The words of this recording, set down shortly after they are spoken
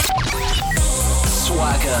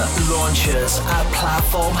Arena launches at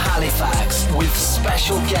Platform Halifax with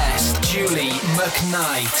special guest Julie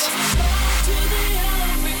McKnight.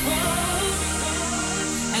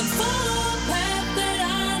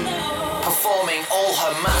 Performing all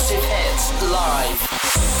her massive hits live.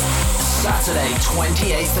 Saturday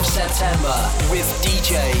 28th of September with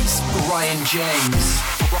DJs Ryan James,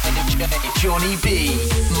 Johnny B,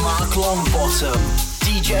 Mark Longbottom,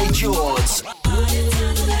 DJ George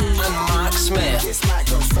and Mark Smith.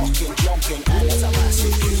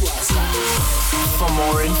 For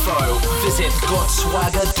more info, visit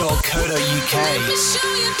godswagger.co.uk.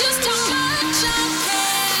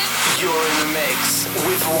 You're in the mix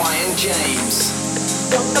with Ryan James.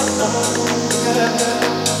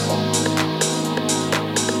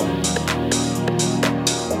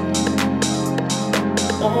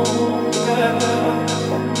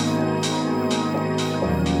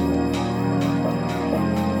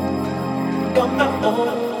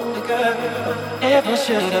 Never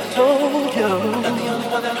should have told you.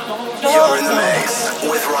 You're in the mix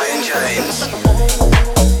with Ryan James.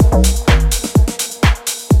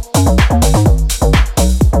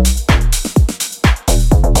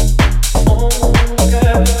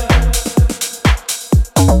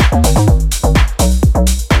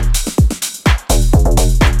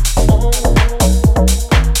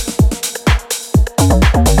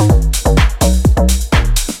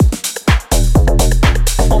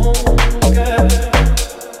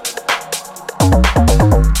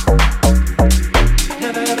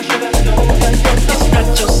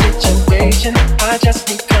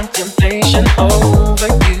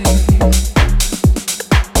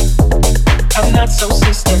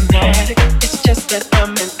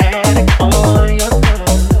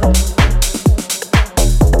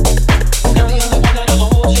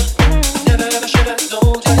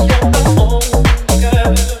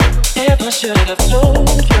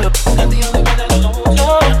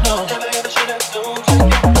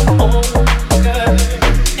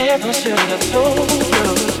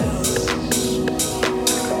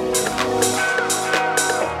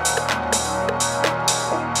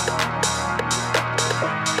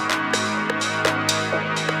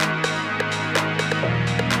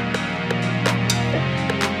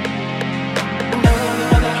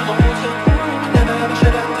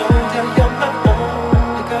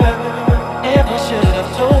 Should have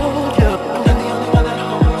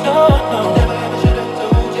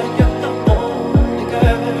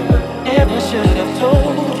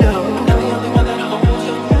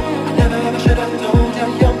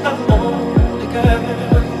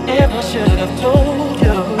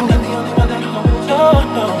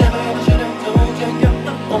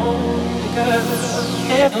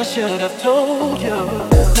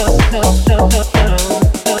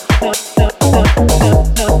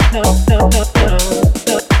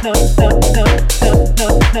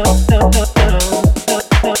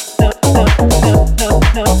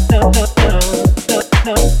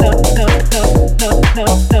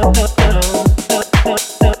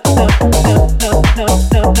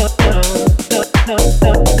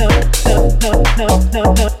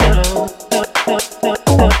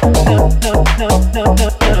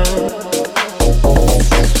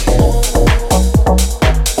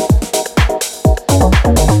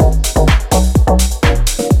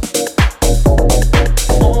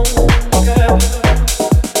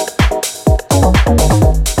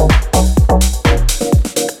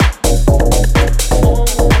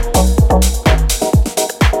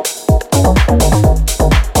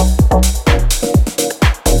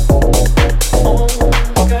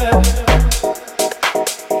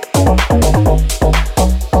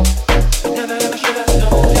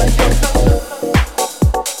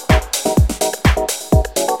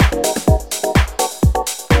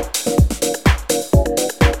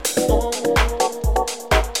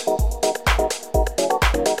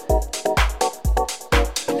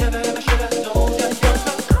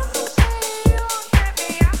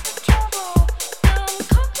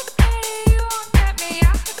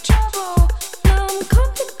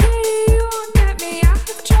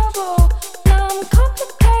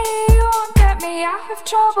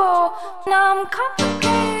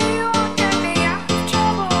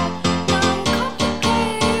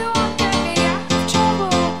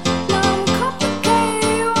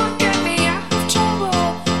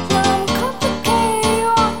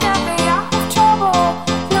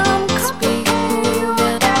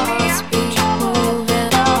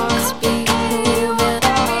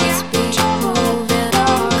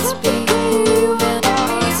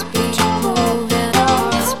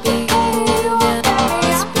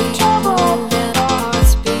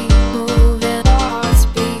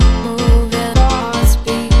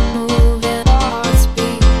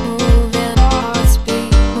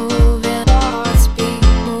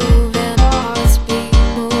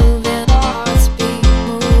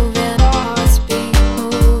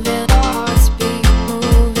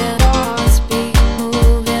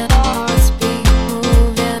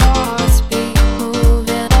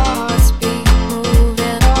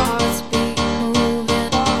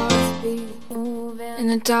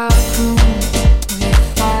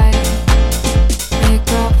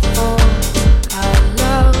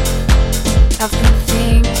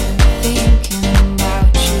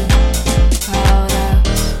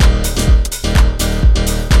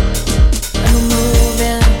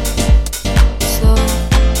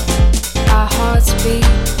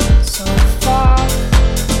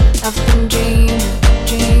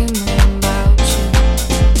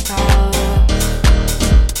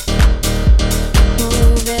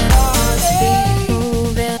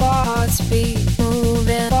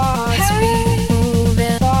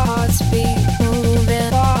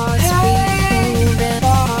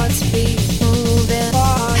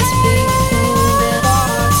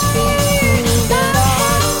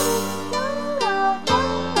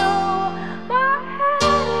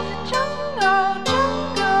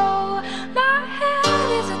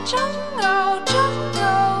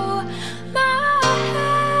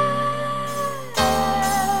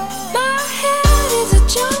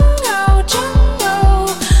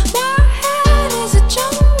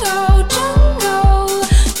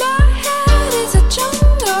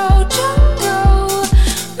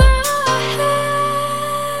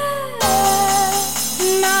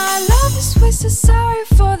so sorry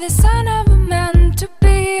for this. I never meant to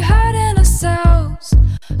be hurting ourselves,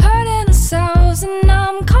 and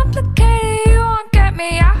I'm complicated. You won't get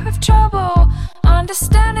me. I have trouble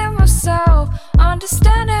understanding myself.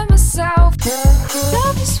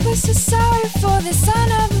 Love is we're so sorry for this. I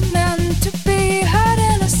never meant to be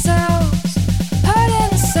hurting ourselves,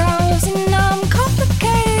 and I'm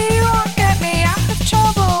complicated. You won't get me. I have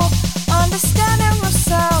trouble understanding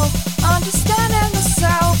myself.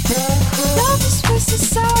 Love is we're so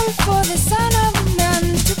sorry for this. I never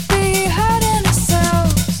meant to be hurting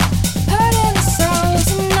ourselves,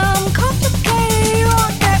 and I'm complicated. You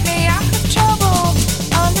won't get me. I have trouble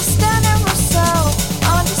understanding myself.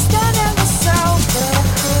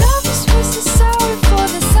 Love is we're so sorry for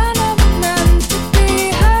this. I never meant to be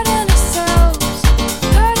hurting ourselves,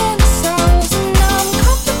 and I'm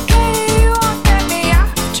complicated. You won't get me. I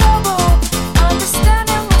have trouble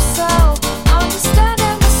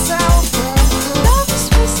understanding myself. Love is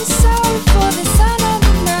we're so sorry for this. I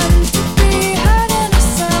never meant to be hurting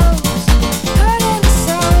ourselves,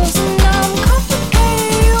 and I'm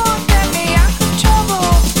complicated. You won't get me. I have trouble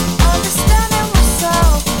understanding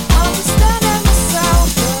myself.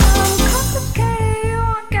 I'm complicated. You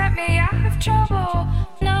won't get me. I have trouble.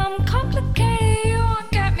 Now I'm complicated. You won't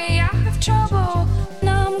get me. I have trouble.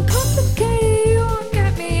 Now I'm complicated. You won't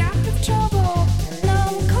get me. I have trouble. Now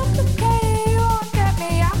I'm complicated. You won't get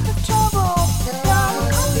me. I have trouble. Now I'm complicated.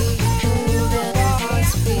 You won't get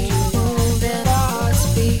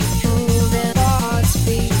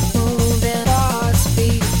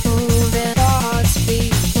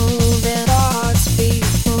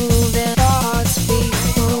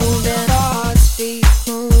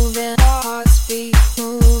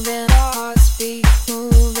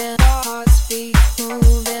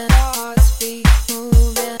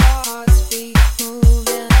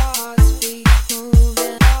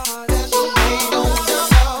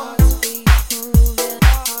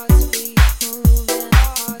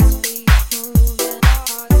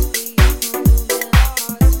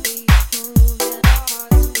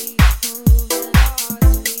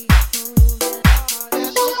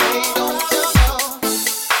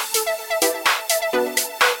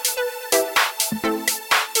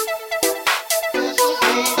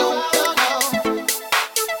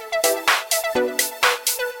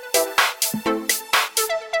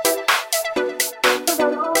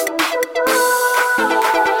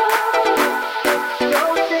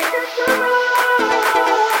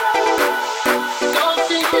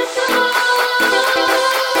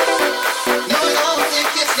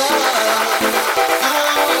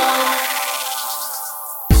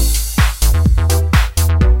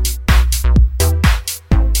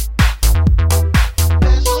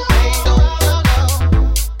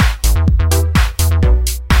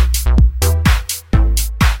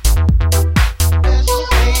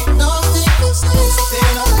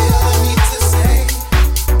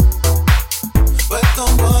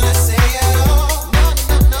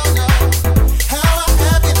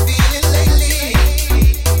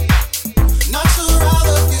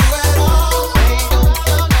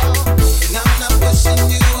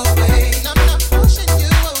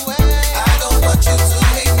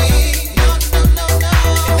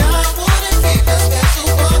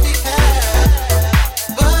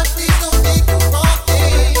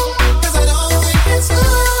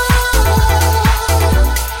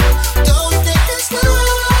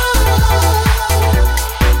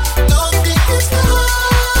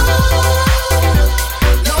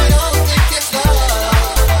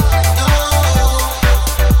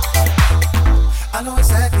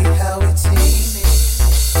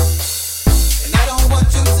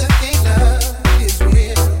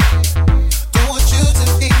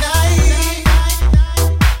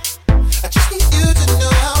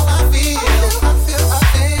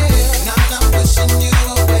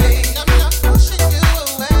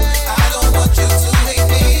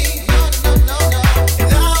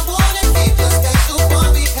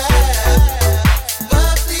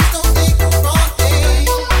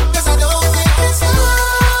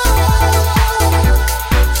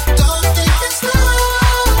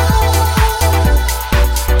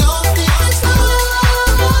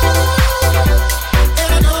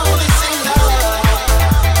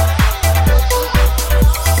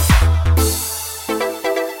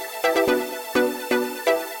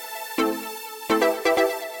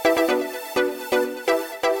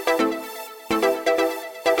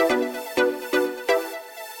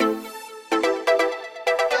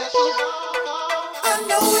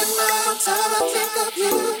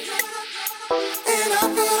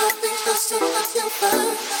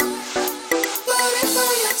But if I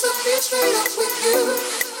had to be straight up with you,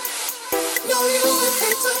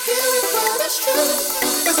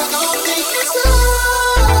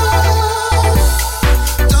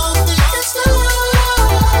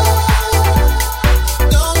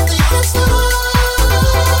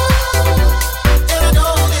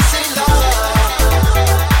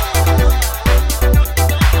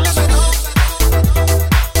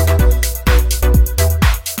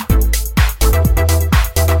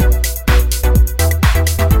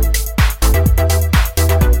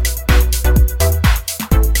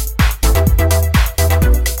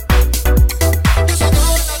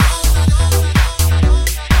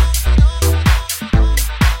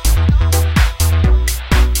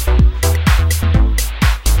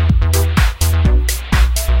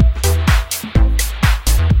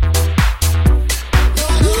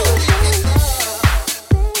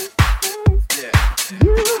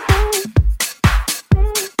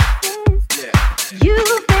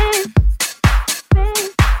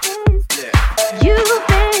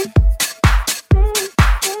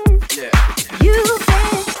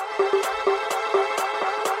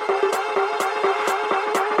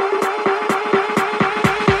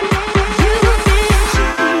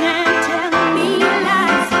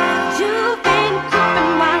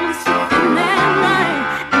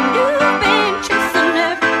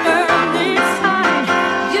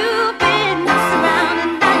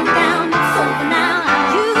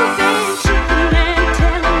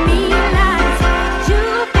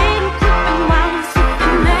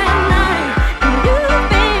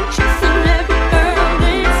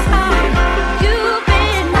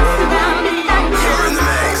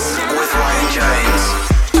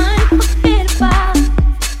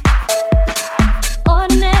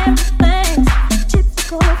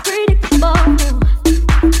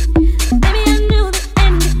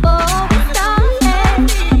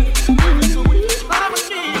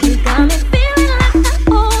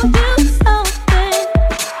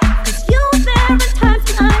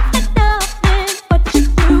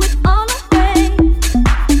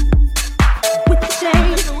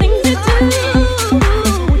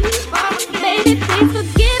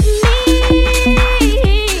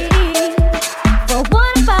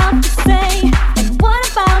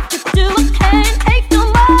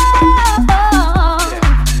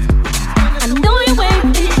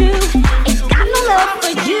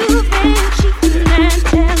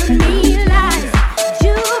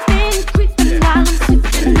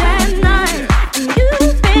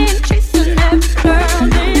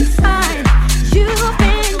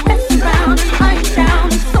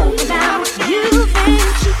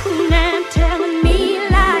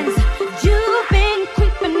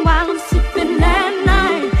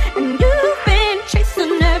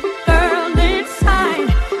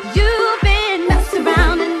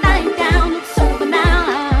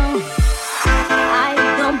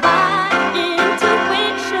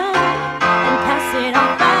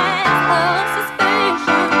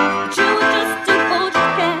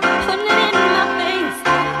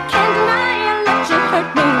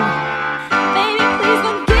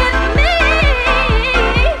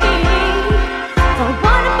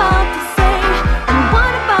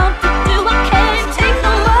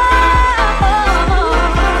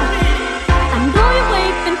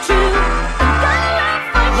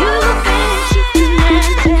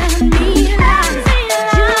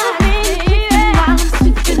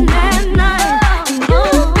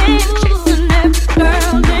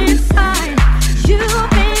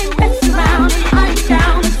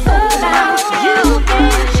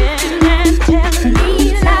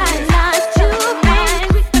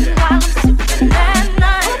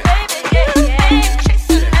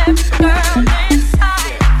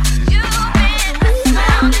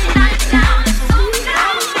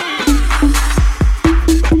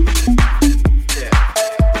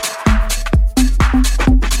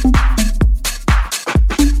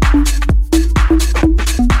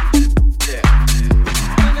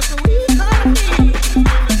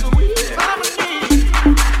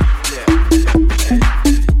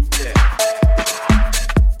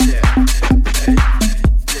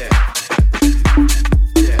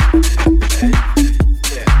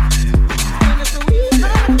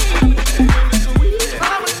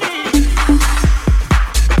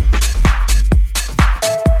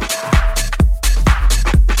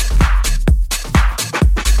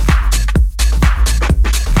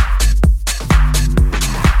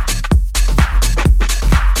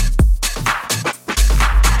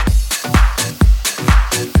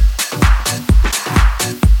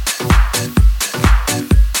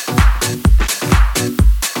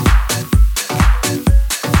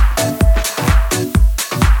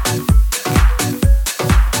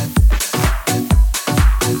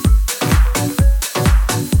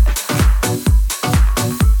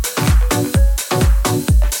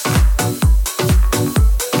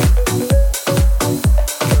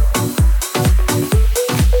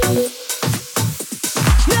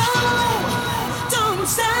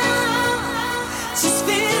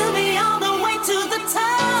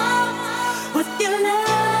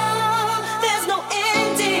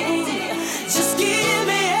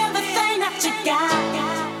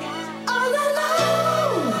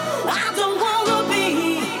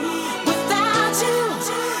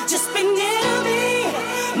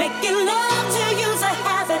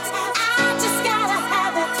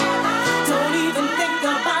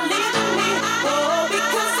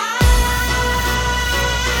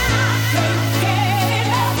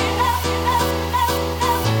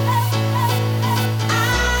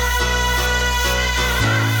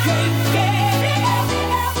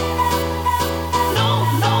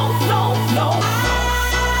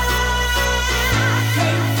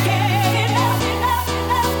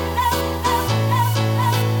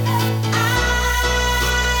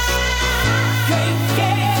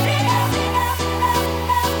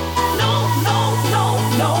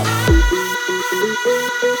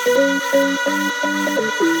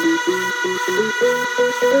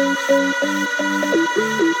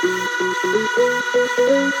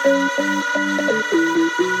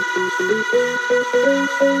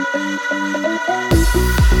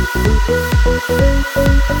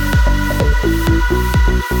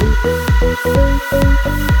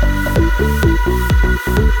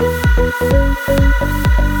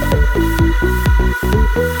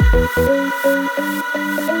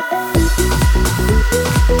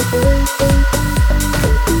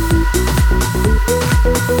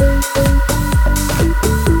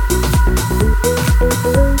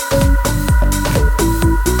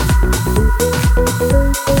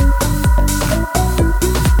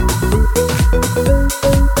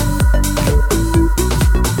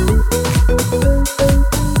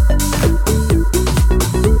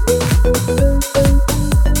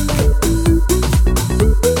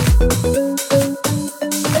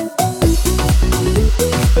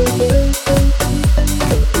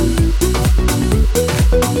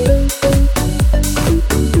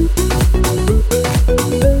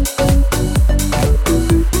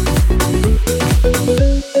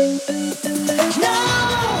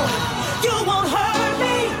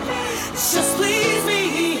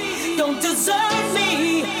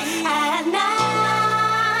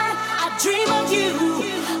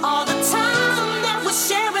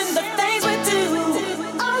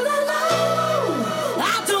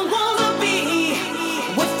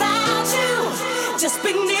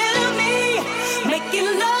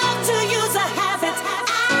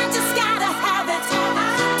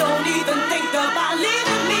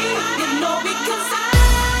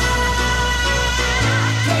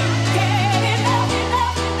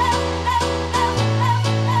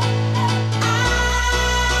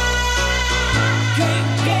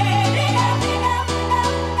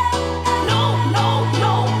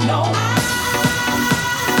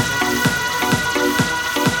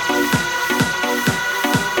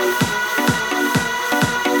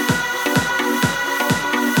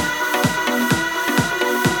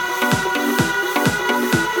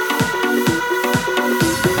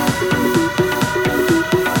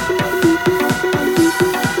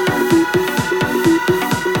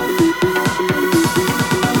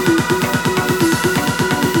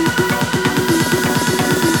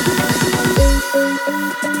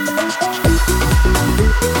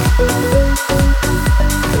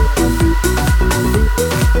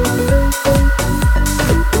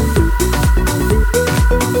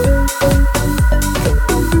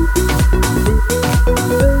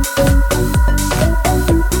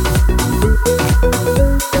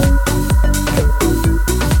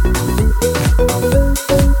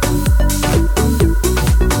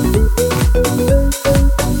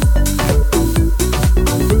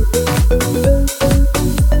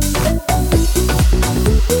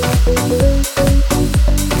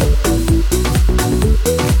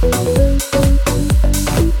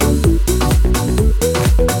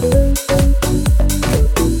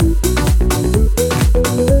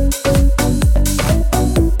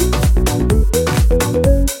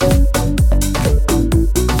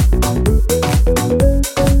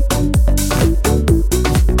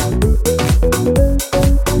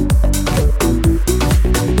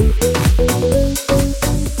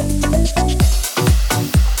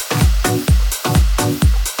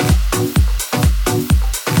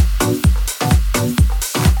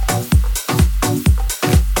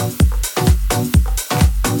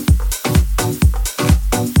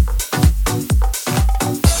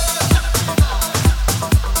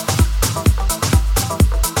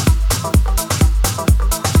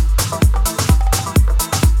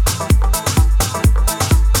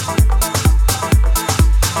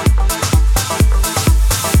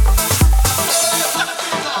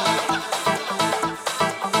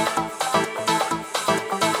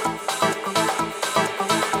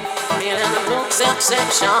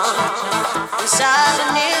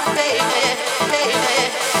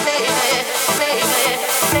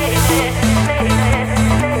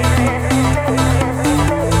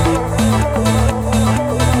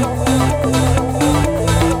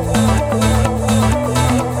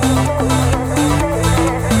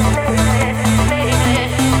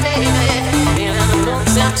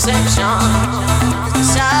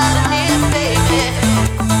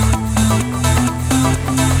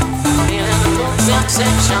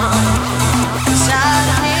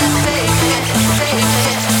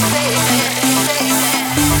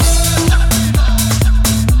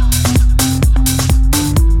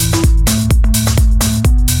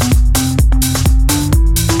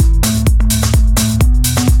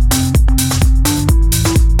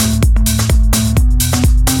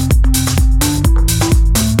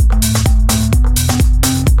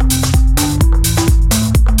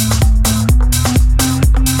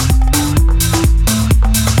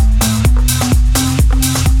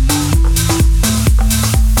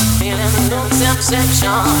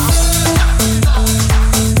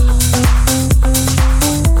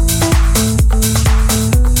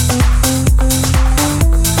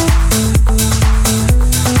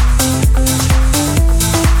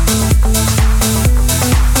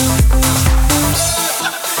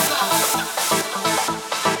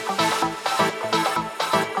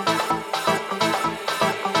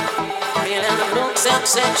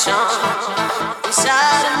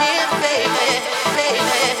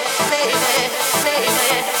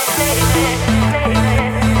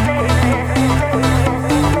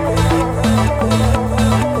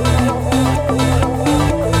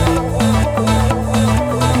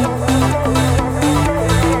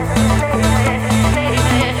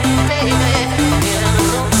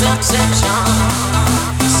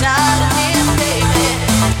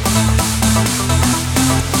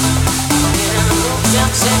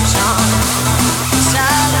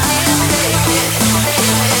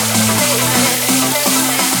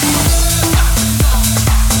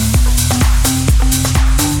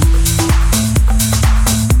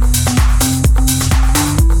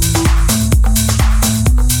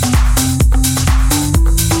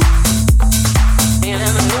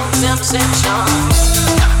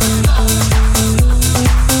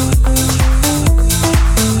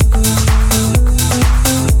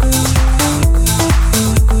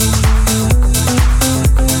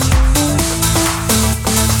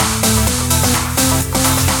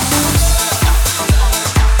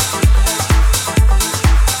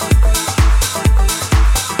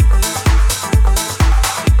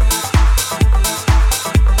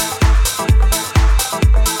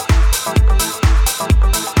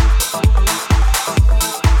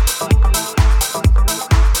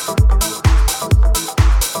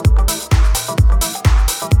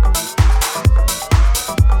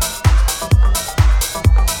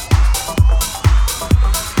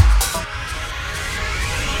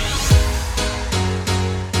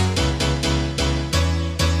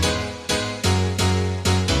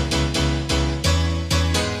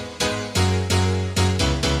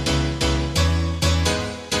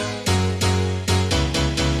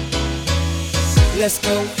 Let's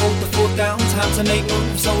go, hold the fort down, time to make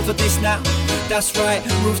moves over this now. That's right,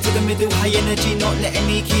 move to the middle, high energy, not letting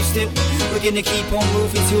me keep still. We're gonna keep on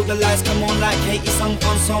moving till the lights come on like Katie sung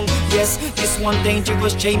one song. Yes, this one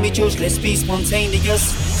dangerous, Jamie George, let's be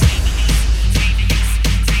spontaneous.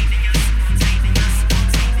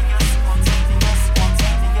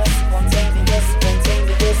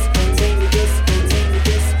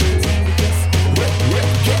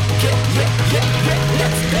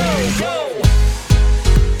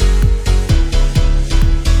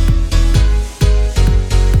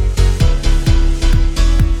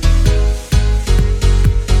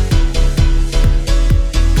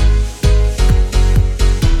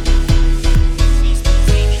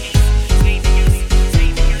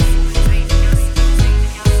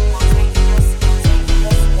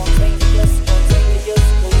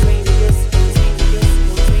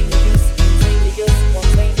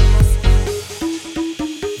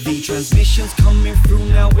 Transmissions coming through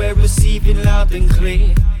now, we're receiving loud and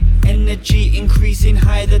clear. Energy increasing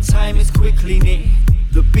high, the time is quickly near.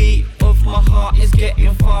 The beat of my heart is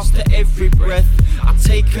getting faster every breath. I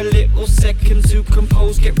take a little second to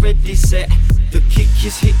compose, get ready, set. The kick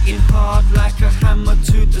is hitting hard like a hammer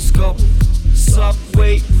to the skull.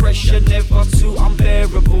 Subway pressure never too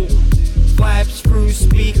unbearable. Vibes through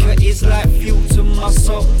speaker is like fuel to my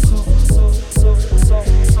soul.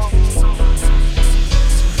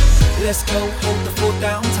 Let's go, hold the fort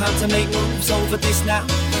down, time to make moves over this now.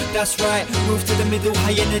 That's right, move to the middle,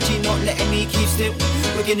 high energy, not letting me keep still.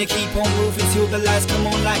 We're gonna keep on moving till the lights come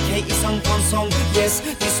on like Katie sung one song. Yes,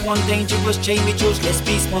 this one dangerous, Jamie George, let's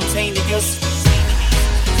be spontaneous.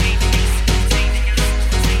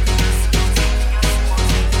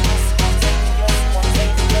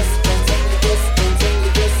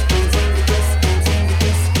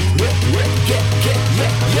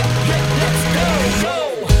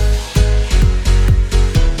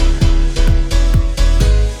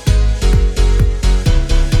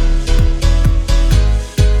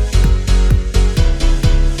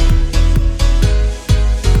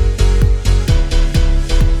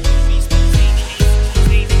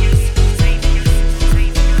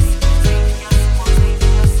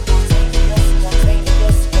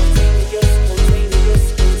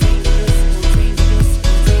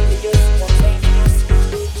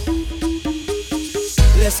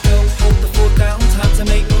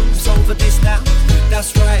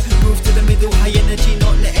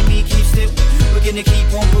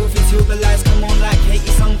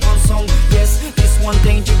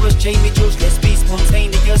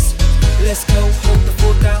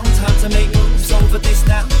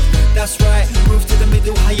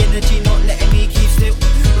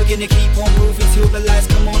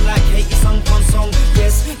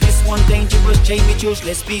 change,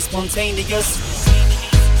 let's be spontaneous.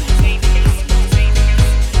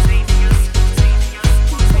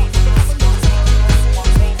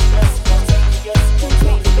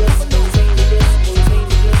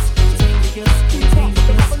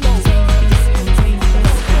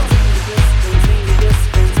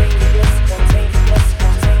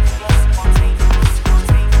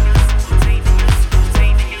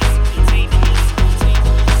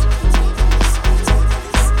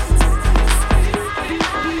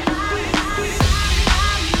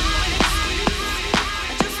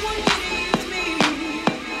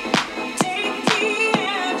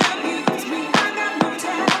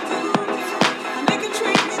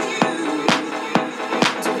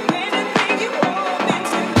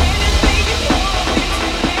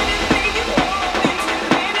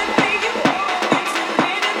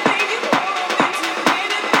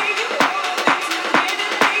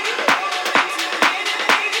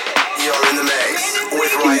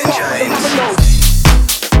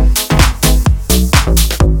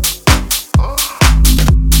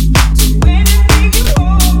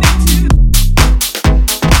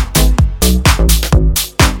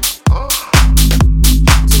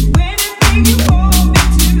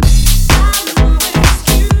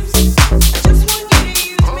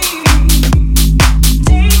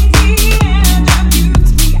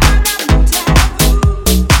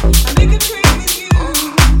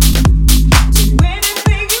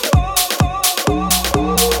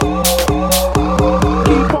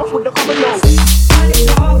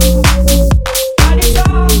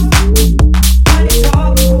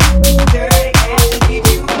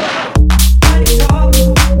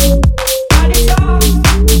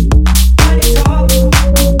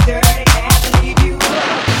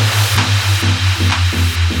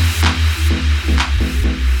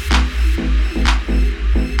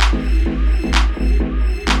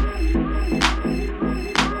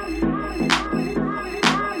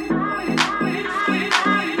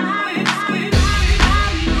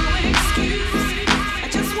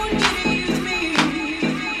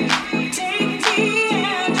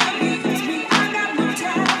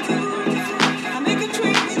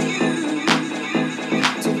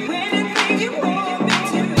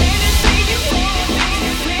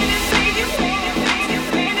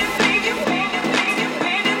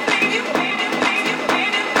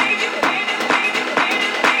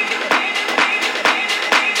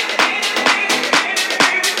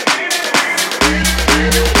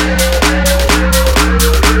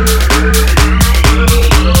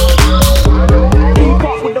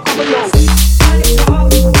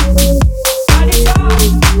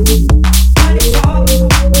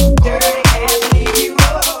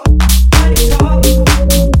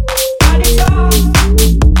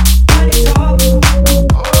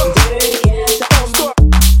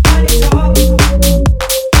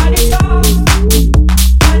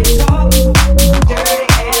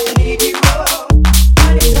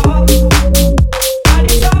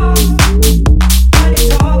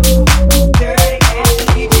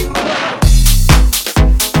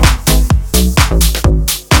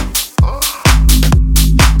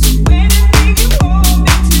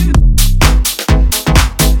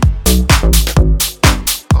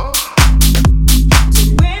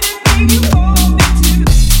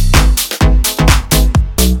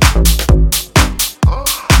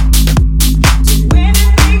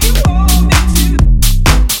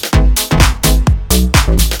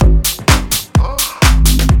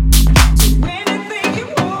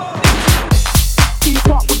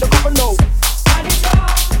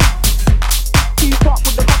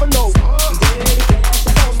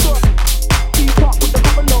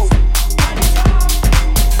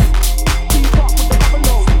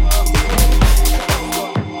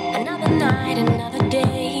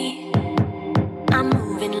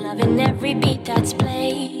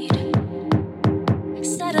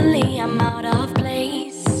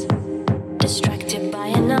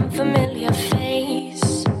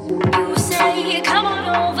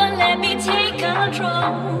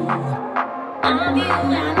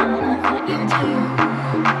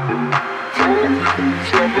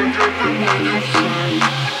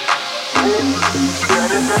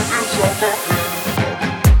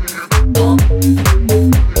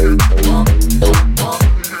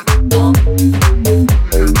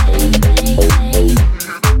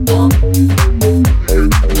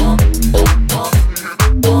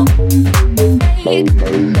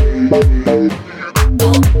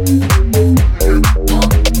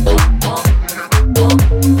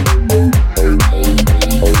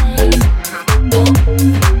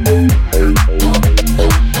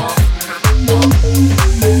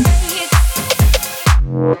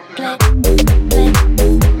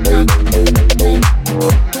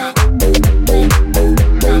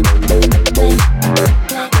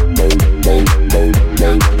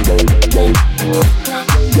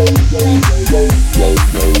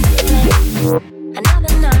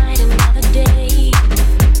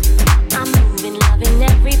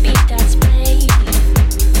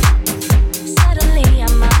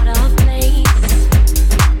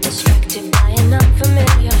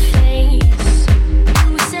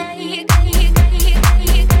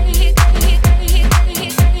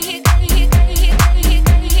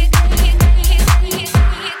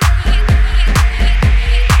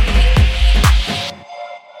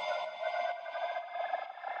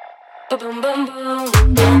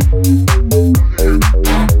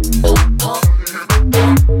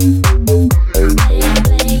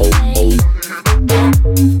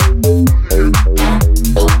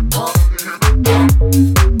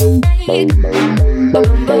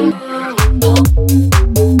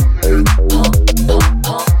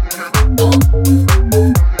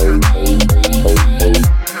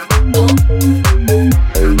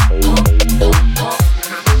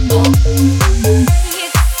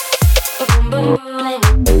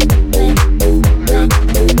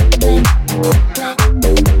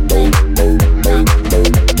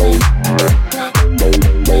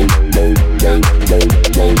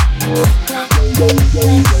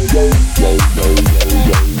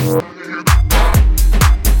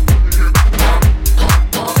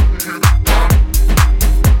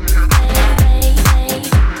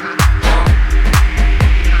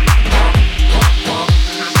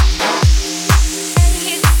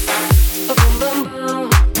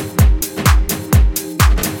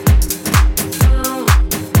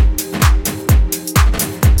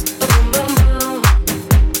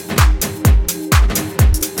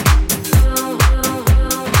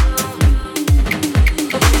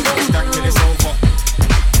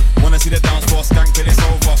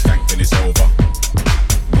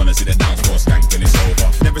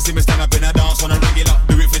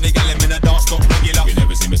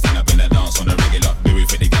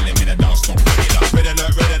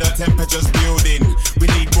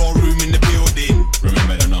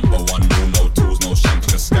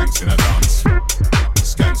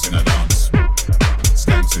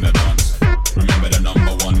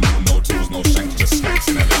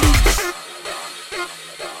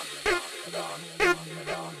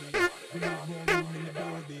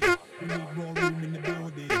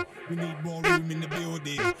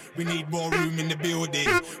 We need more room in the building.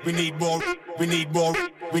 We need more room in the building.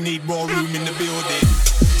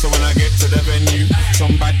 So when I get to the venue,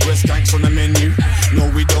 some bad West gangs on the menu. No,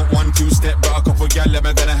 we don't want to step, but a couple gal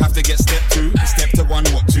we're gonna have to get step two. Step to 1,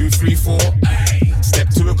 2, 3, 4. Step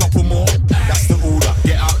to a couple more. That's the order.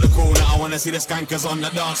 Get out the corner. I wanna see the skankers on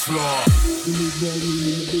the dance floor.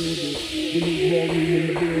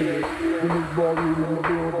 We need more room in the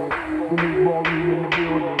building. We need more room in the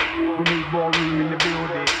building. We need more room in the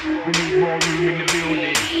building. We need more room in the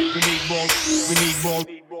building. We need more room in the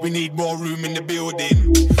building. We need more room in the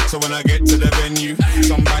building. So when I get to the venue,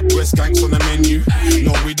 some bad West gangs on the menu.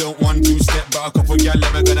 No, we don't want to step, but a couple gal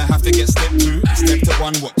we're gonna have to get step two. Step to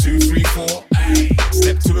 1, 2, 3, 4.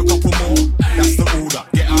 Step to a couple more. That's the order.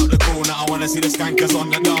 Get out the corner. I wanna see the skankers on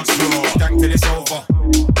the dance floor. Stank till it's over.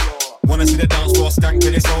 Wanna see the dance floor. Stank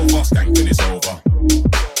till it's over. Stank till it's over.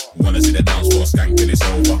 Wanna see the dance floor, skank till it's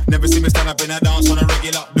over. Never see me stand up in a dance on a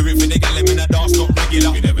regular. Do it for the gal in a dance, not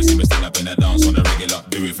regular. You never see me stand up in a dance on a regular.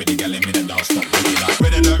 Do it for the gal in a dance, not regular.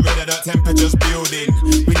 Red alert, temperatures building.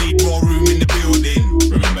 We need more room in the building.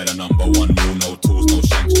 Remember the number 1 rule, no tools, no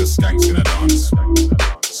shanks, just skanks in a dance.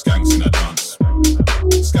 Skanks in a dance.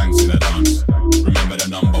 Skanks in a dance. Remember the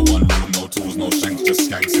number 1 rule, no tools, no shanks, just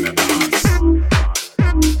skanks in a dance.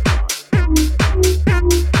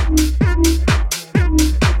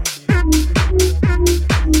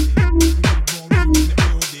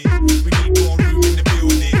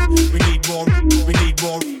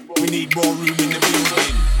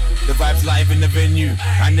 Live in the venue,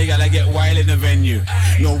 and they gotta get wild in the venue.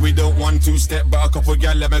 No, we don't want to step, but a couple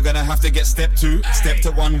gal we're gonna have to get step two. Step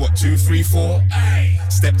to 1, 2, 3, 4.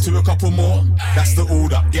 Step to a couple more. That's the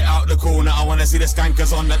order. Get out the corner. I wanna see the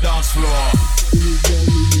skankers on the dance floor.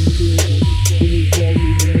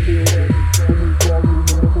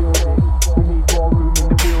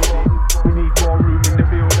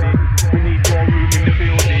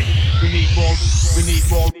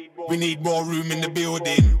 We need more room in the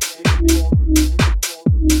building.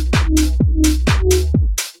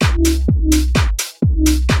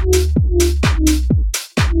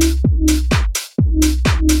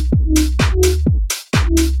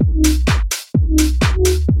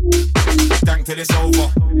 Stank till it's over.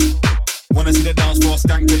 Wanna see the dance floor,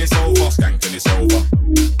 stank till it's over. Stank till it's over.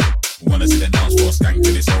 Wanna see the dance floor, stank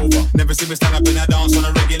till it's over. Never see me stand up in a dance on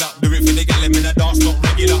a regular. Do it for the gal in a dance, not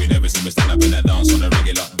regular. You never see me stand up in a dance on a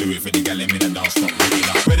regular. Do it for the gal in a dance, not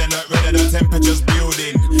regular. Red alert, temperatures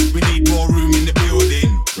building. We need more room in the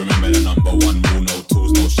building. Remember the number 1 rule, no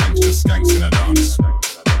tools, no shanks, just skanks in a dance.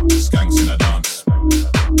 Skanks in a dance.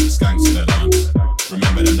 Skanks in a dance.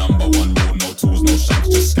 Remember the number 1 rule, no tools, no shanks,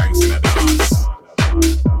 just skanks in a dance.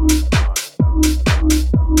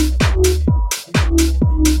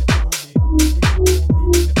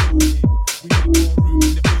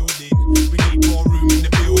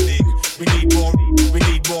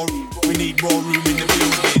 More room in the building.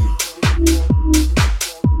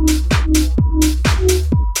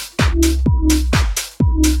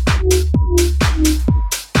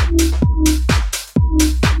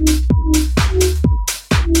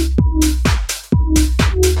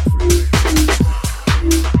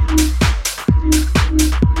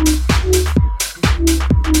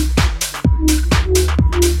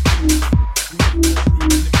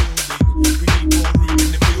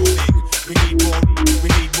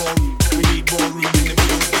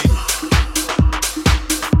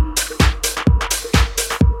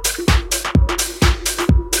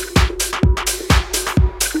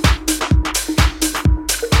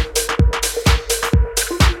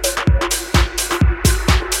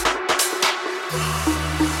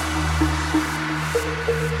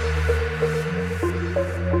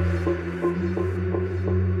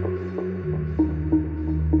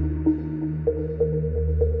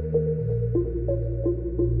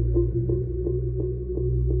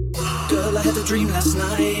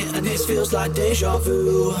 Like deja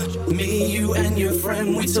vu. Me, you and your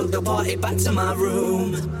friend, we took the party back to my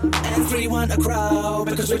room. And 3 weren't a crowd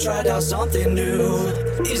because we tried out something new.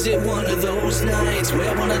 Is it one of those nights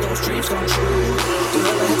where one of those dreams come true?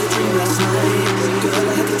 Girl, I had a dream last night. Girl,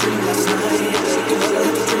 I had a dream last night. Girl, I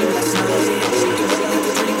had a dream last night. Girl, I had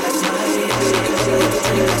a dream last night. Girl, I had a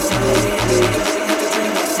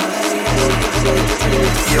dream last night.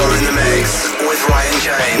 You're in the mix with Ryan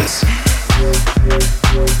James.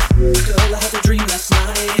 Girl, I had a dream last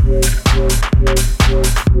night.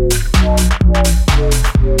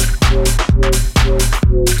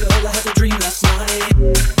 Girl, I had a dream last night.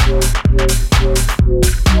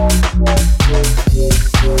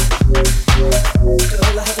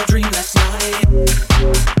 Girl, I had a dream last night.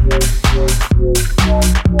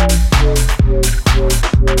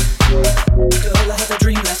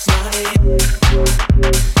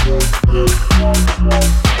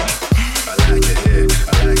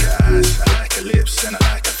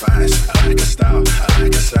 nice. I like her style, I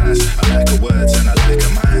like her size. I like her words and I like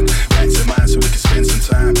her mind. Back to mine so we can spend some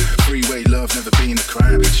time. Freeway love never been a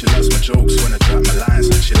crime. She loves my jokes when I drop my lines.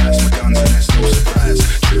 She likes my guns and that's no surprise.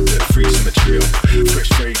 Triplet, freezing material, fresh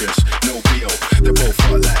fragrance, no BO. They're both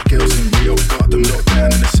hot like girls in Rio. Got them locked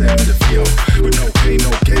down in the same with the VO. With no pain,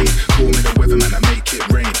 no gain. Call me the weatherman, I make it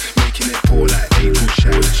rain. Making it pour like April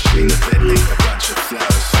showers. In the bed, ain't a bunch of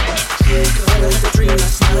flowers. Girl, I had a dream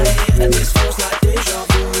last night, and this feels like deja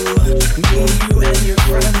vu. Me, you, and your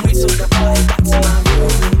friend, we took the bike back to my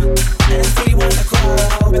room, and we went to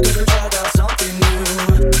crowd because we tried out something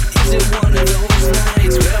new. Is it one of those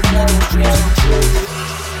nights where one of those dreams come true?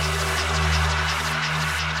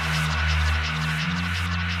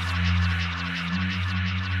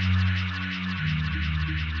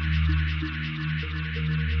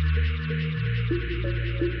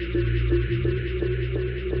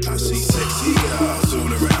 I see sexy girls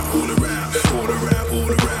all around, all around, all around,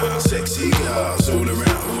 all around. Sexy girls all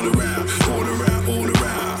around, all around, all around, all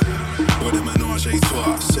around. With a ménage à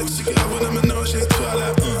trois, sexy girl with a ménage à trois,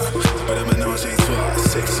 like with a ménage à trois.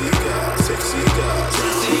 Sexy girl, sexy girl,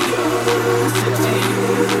 sexy girl, sexy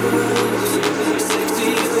girl, sexy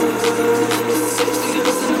girl, sexy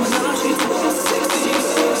girl, with a ménage à trois, sexy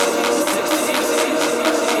girl, sexy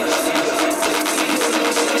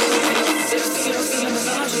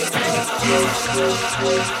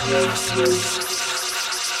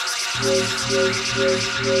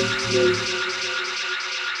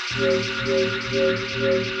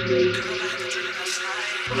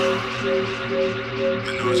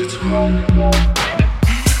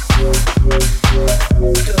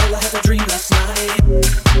Girl, I had a dream last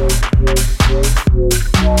night.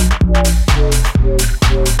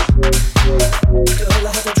 Girl,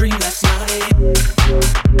 I had a dream last night.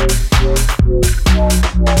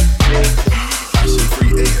 I see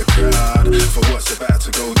 3-8 a crowd for what's about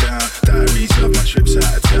to go down. Diaries of my trips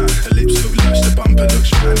out of town. Her lips look lush, the bumper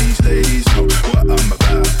looks round. These ladies know what I'm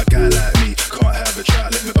about. A guy like me can't have a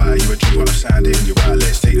drought. Let me buy you a drink while I'm sounding you out.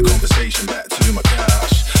 Let's take the conversation back to my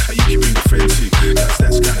couch. And you can bring a friend too, cause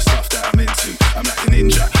that's the kind of stuff that I'm into. I'm like a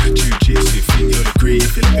ninja, jiu-jitsu. Think you'll agree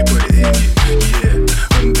if you let me put it in you. Yeah,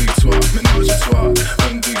 un, deux, trois, ménage à trois.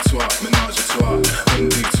 Un, deux, trois, ménage à trois. Un,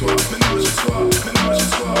 deux, trois, ménage à trois. Ménage à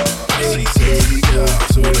trois. I see sexy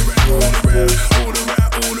girls all around, all around, all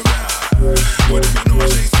around, all around. With a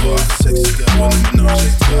ménage à trois. Sexy girl with a ménage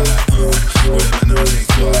à trois. With a ménage à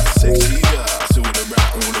trois. Sexy girls all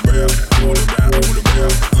around, all around, all around, all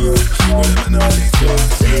around. With a ménage à trois.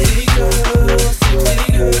 Sexy girls, sexy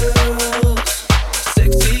girls,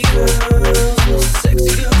 sexy girls,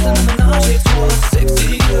 sexy girls in a ménage à trois.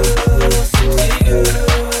 Sexy girls, sexy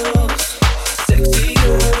girls, sexy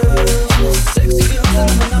girls, sexy girls in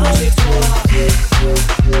a ménage à trois.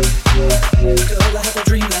 Girl, I had a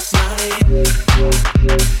dream last night.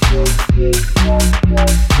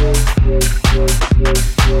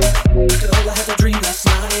 Girl, I had a dream last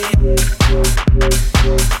night.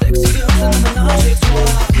 Sexy girls in a ménage à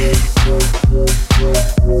trois.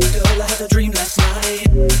 Girl, I had a dream last night.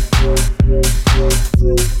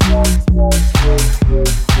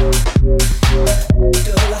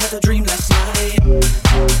 Girl, I had a dream last night.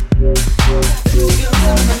 Sexy girls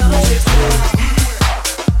in a ménage à trois.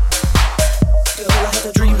 Girl, I had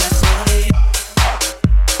a dream last night.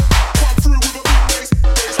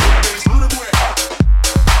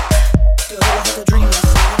 Girl, I had a dream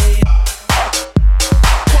last night.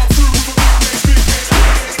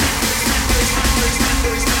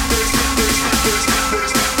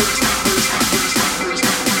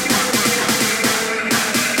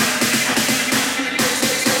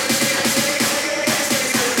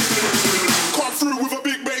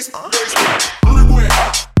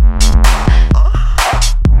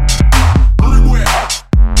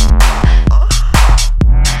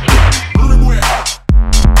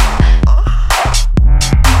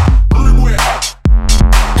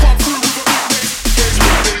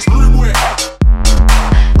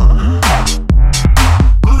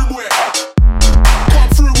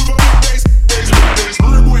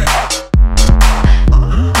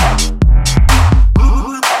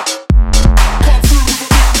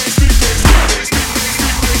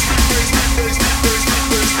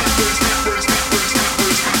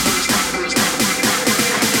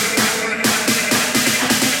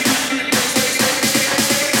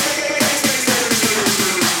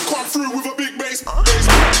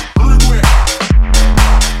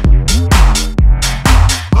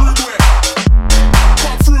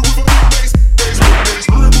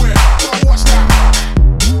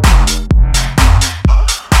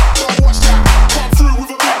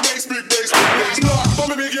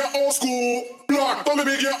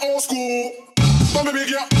 school. Bummy big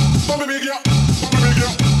ya, bummy big ya, bummy big ya,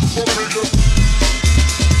 bummy big ya.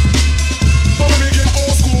 Bummy big ya,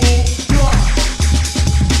 old school. Yeah.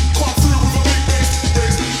 Come through with a big bass,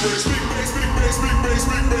 bass, big bass, big bass, big bass, big bass,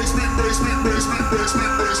 big bass, big bass, big bass, big bass,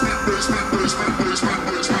 big bass, big bass, big bass, big bass, big bass, big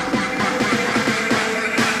bass.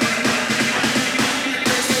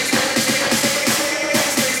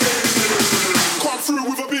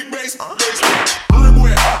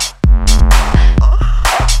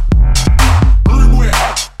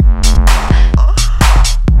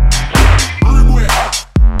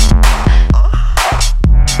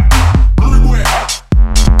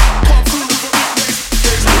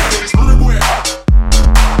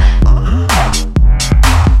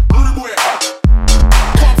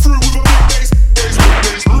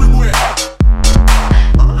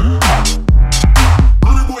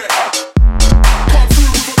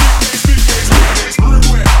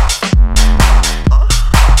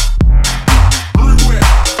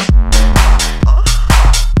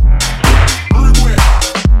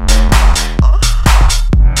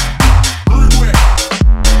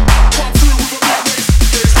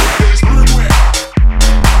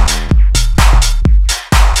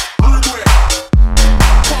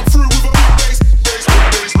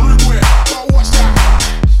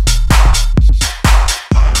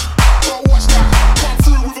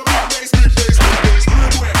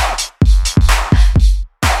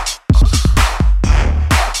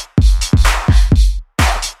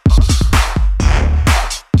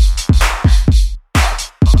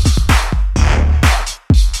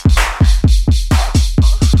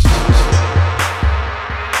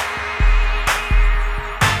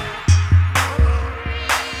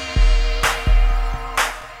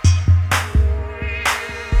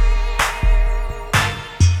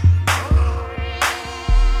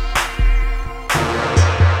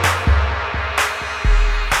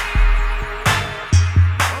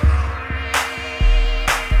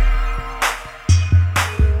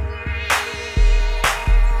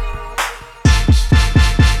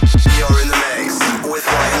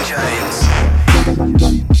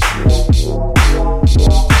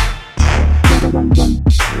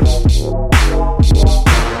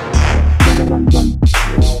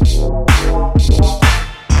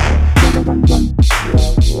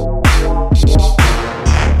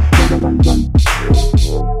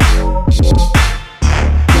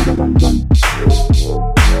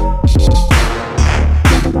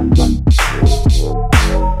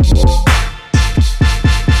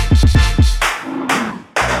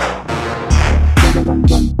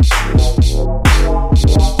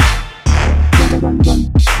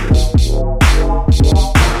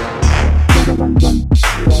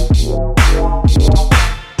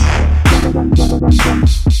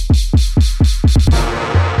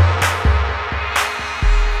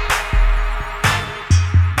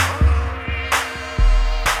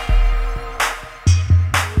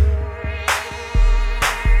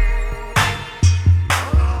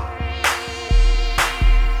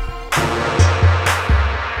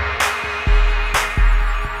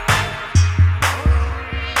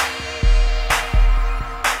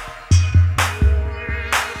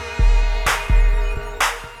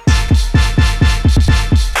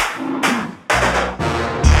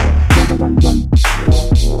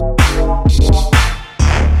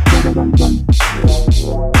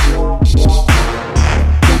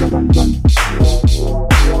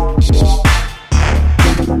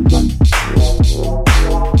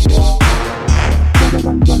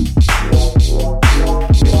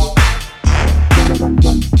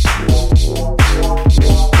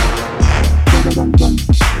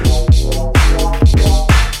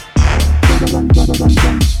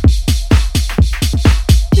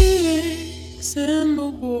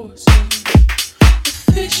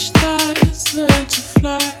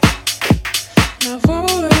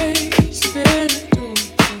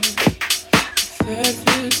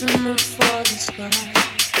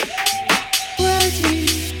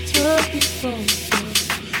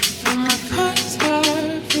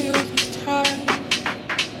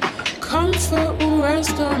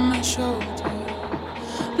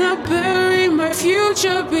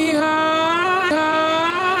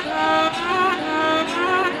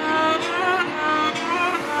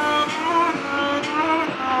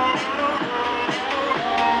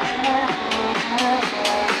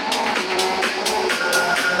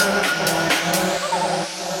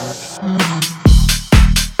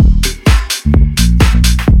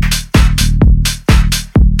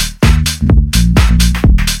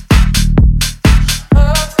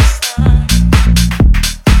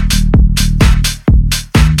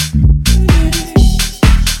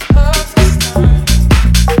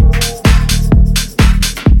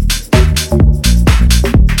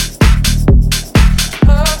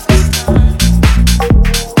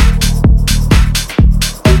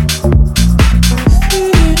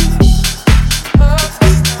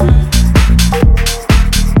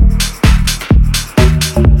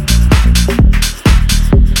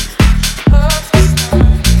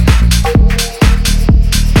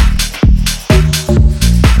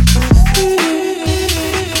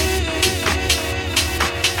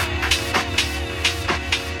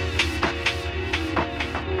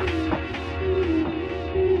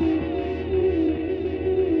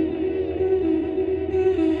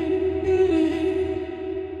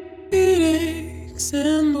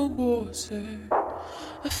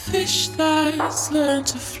 A fish that's learned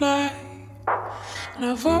to fly, and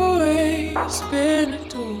I've always been a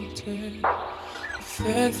daughter of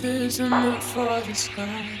feathers and meant for the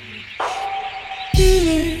sky.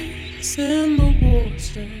 Feelings in the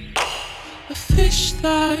water. A fish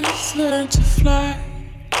that's learned to fly,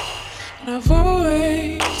 and I've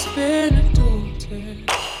always been a daughter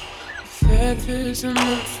of feathers and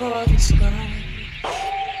meant for the sky.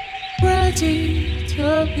 Ready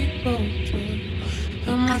to be bolder,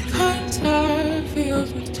 and my cups are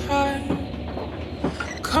filled with time.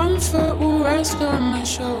 Comfort will rest on my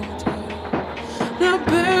shoulder. Now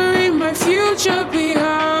bury my future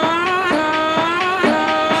behind.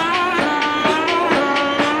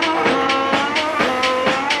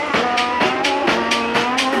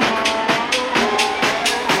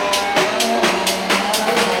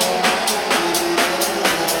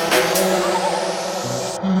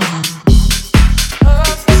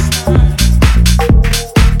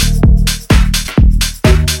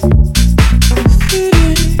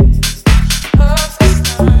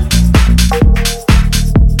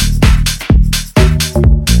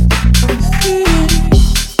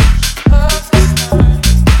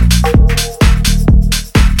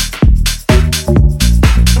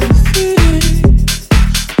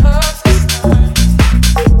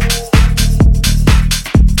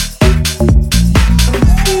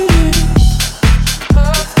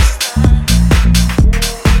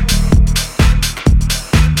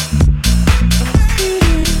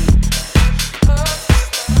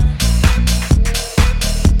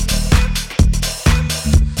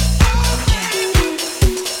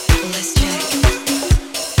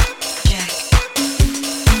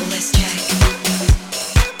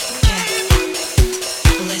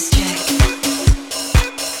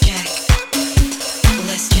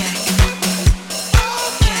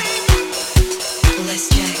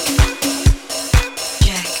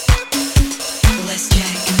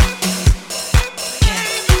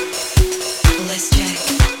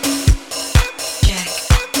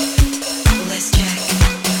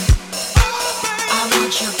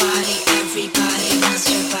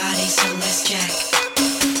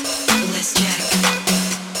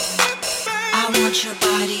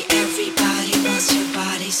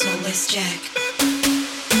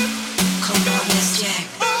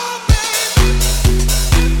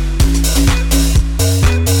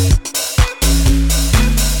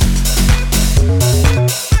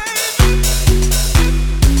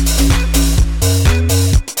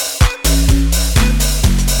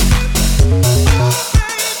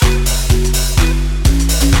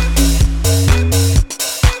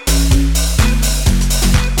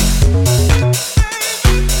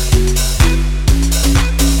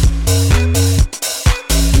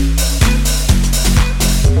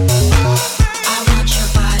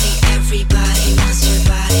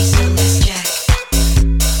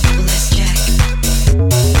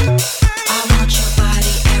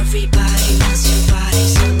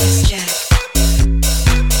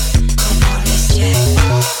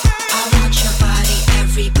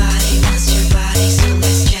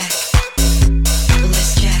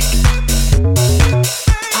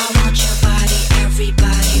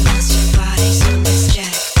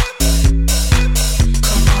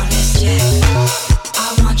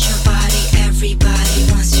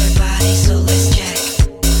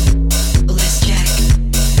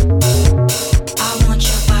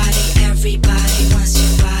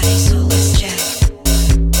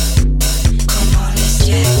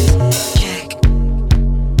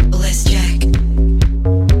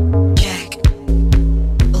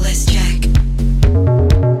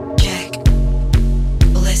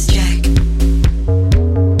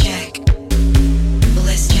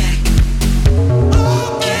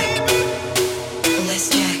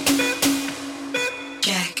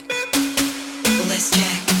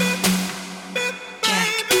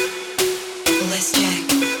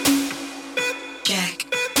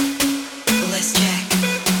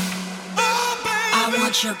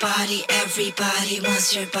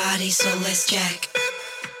 Your body, so let's jack.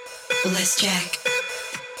 Let's jack.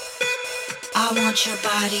 I want your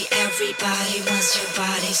body, everybody wants your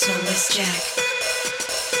body, so let's jack.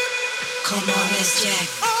 Come on, let's jack.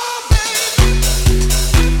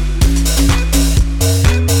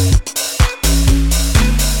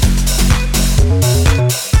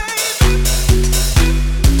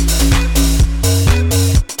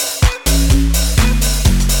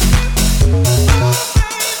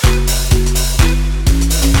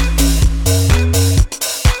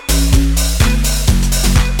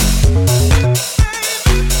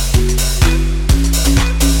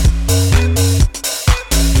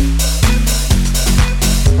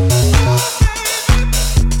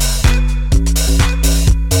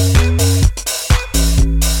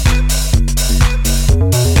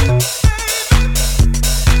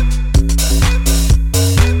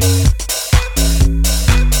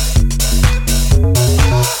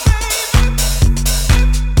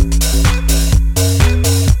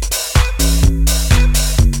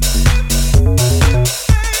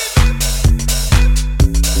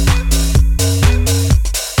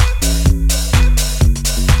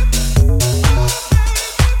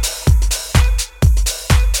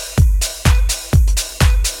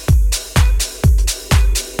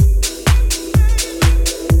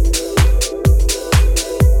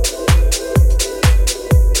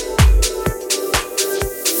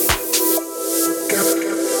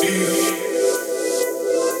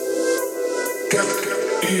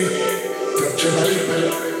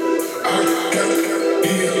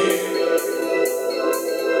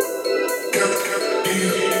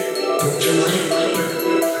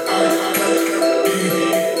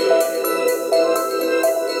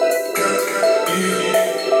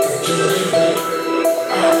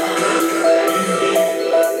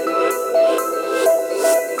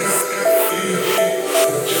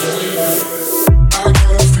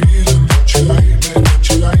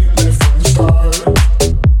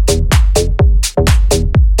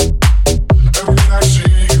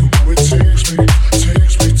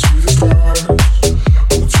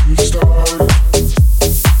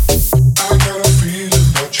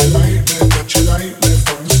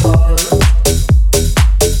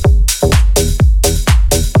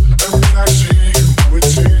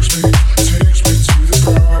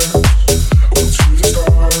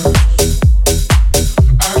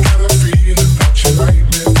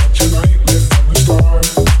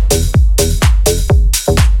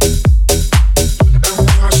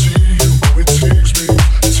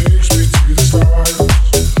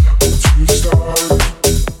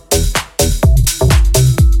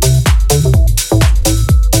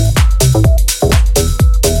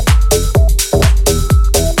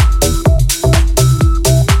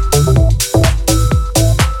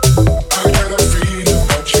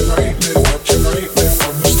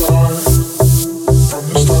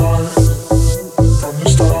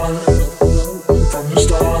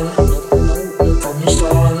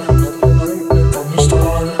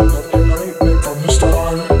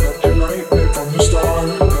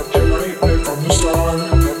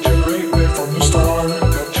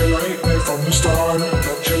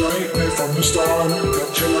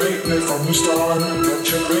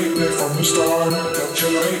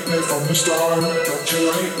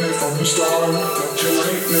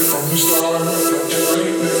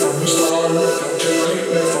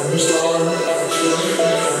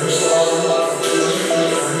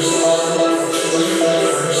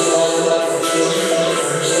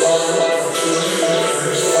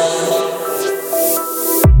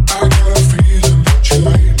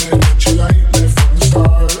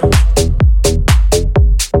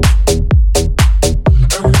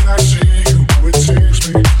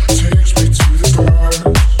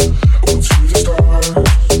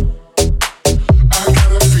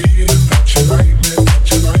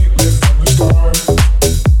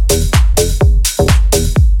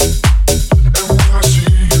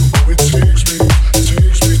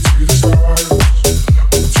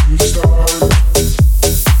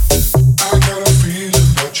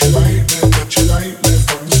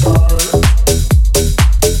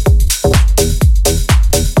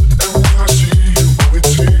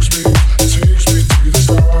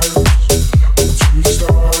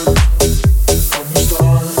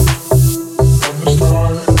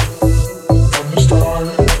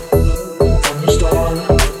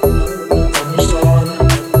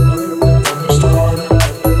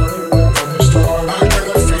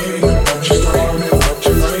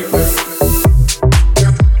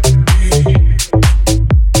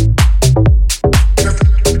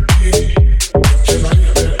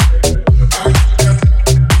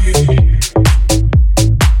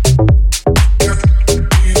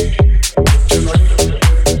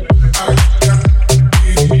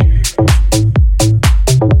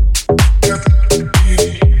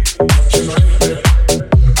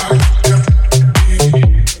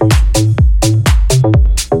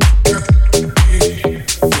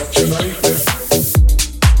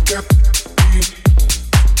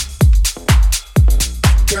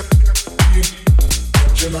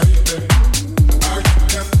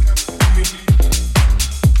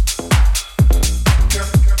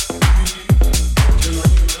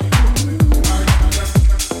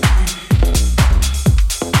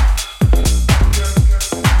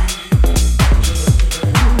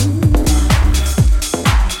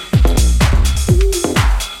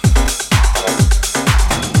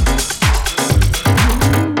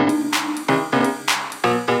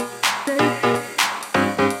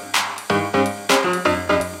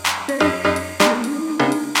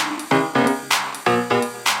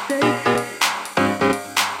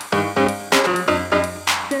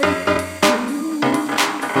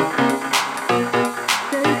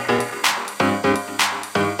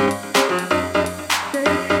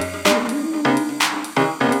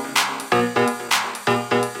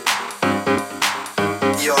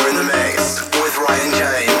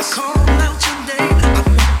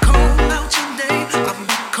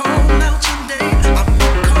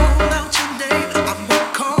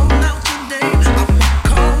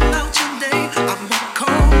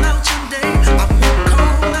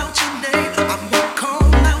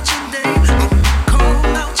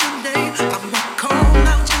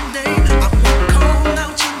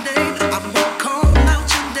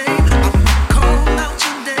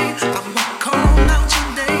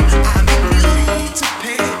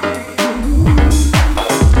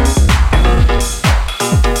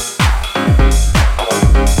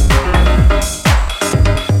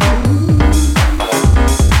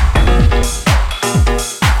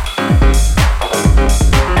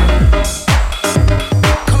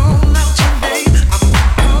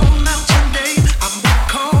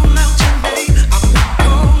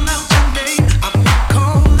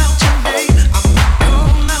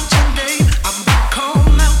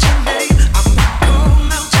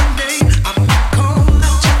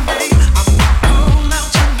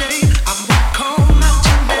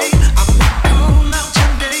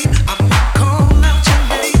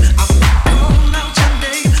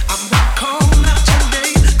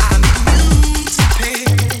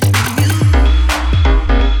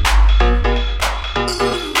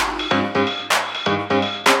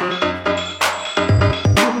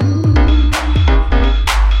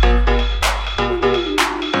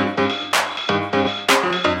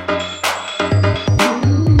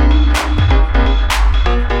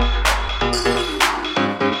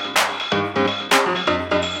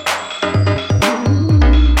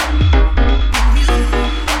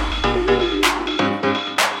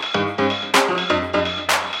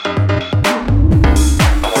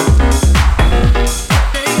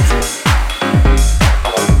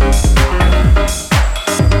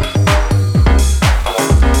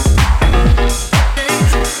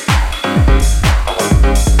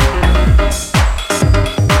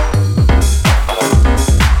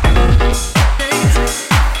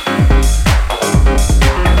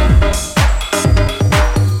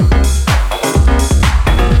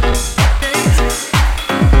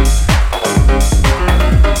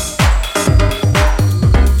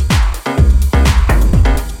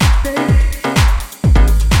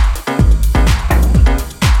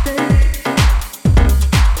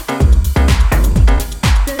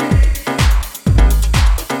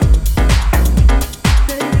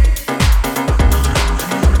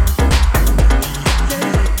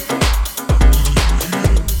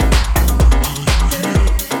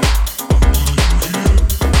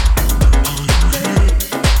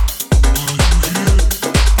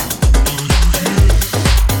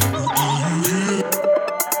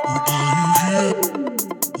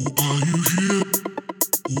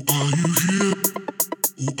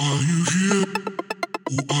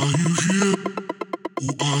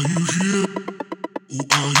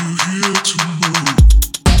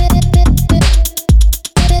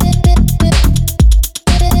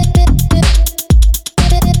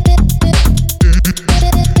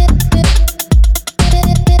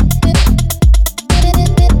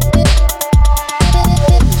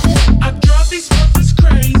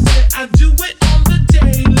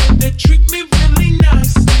 Treat me really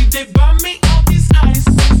nicely. They buy me all these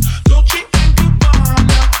ices, Dolce and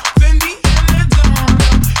Gabbana.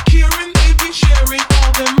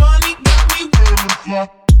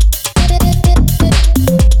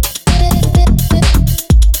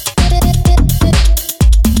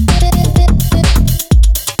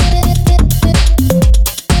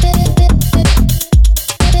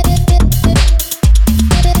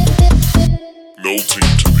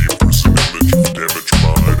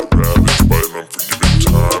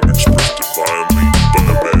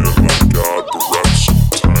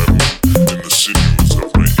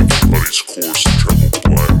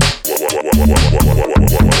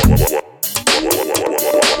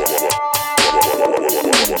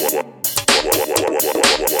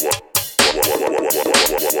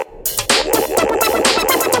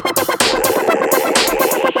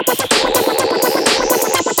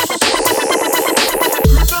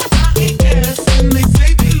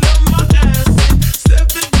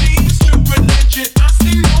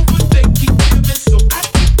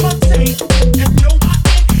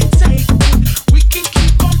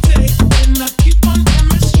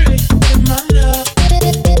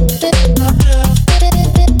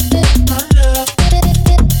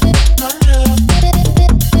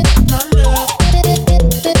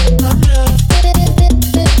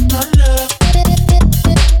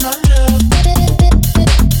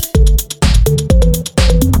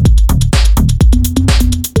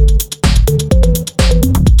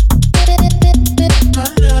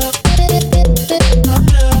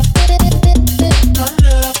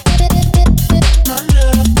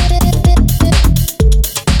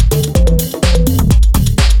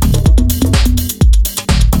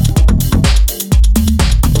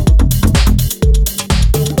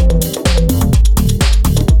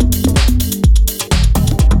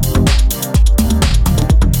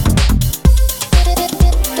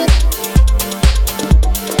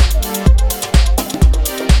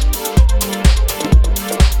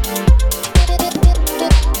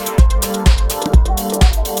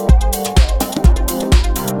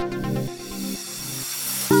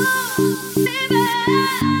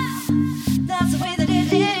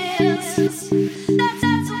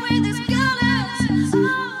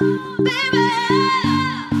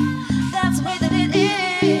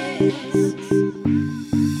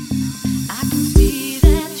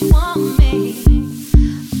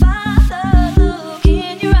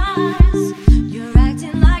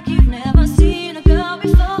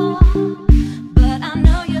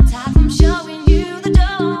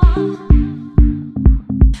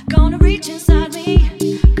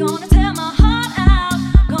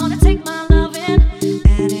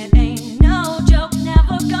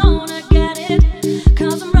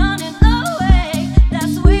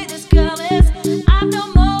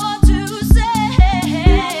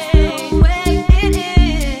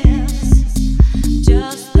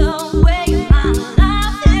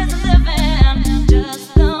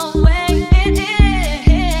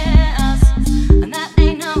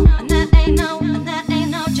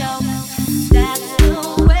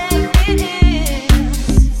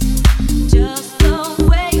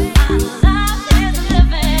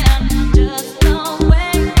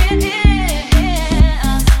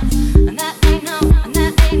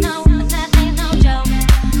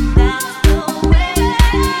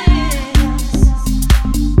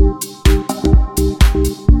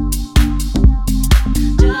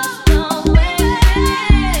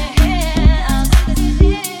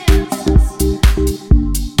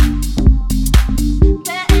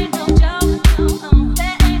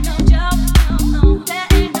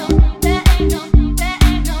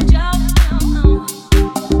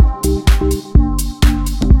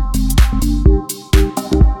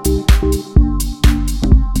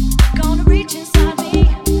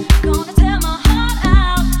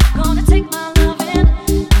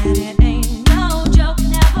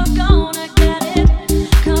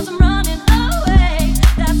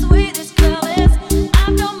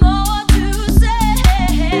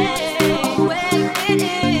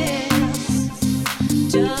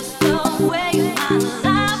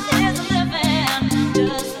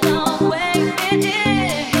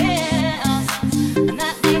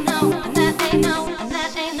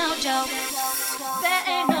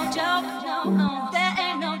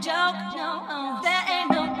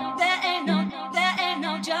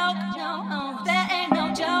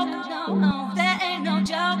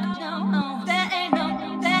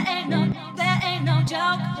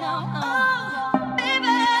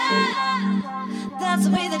 That's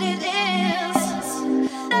the way that it is.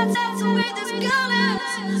 That's the way this girl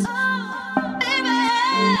is. Oh, baby.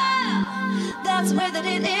 That's the way that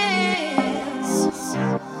it is.